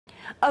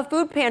A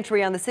food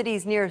pantry on the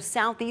city's near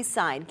southeast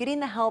side getting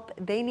the help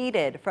they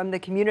needed from the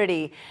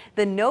community.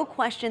 The No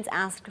Questions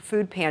Asked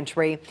food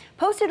pantry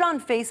posted on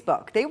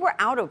Facebook they were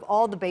out of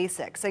all the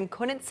basics and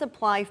couldn't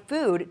supply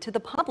food to the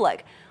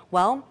public.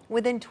 Well,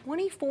 within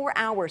 24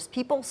 hours,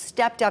 people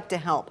stepped up to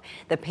help.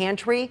 The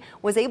pantry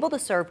was able to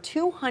serve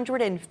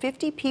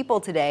 250 people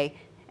today,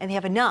 and they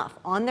have enough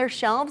on their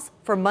shelves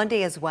for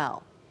Monday as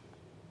well.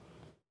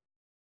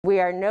 We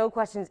are no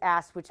questions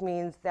asked, which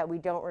means that we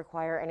don't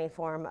require any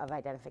form of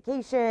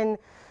identification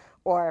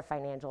or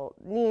financial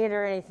need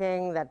or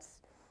anything. That's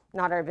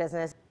not our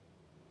business.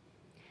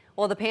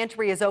 Well, the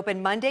pantry is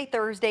open Monday,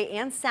 Thursday,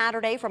 and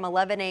Saturday from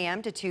 11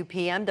 a.m. to 2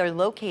 p.m. They're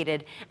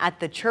located at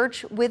the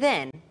Church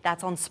Within.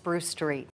 That's on Spruce Street.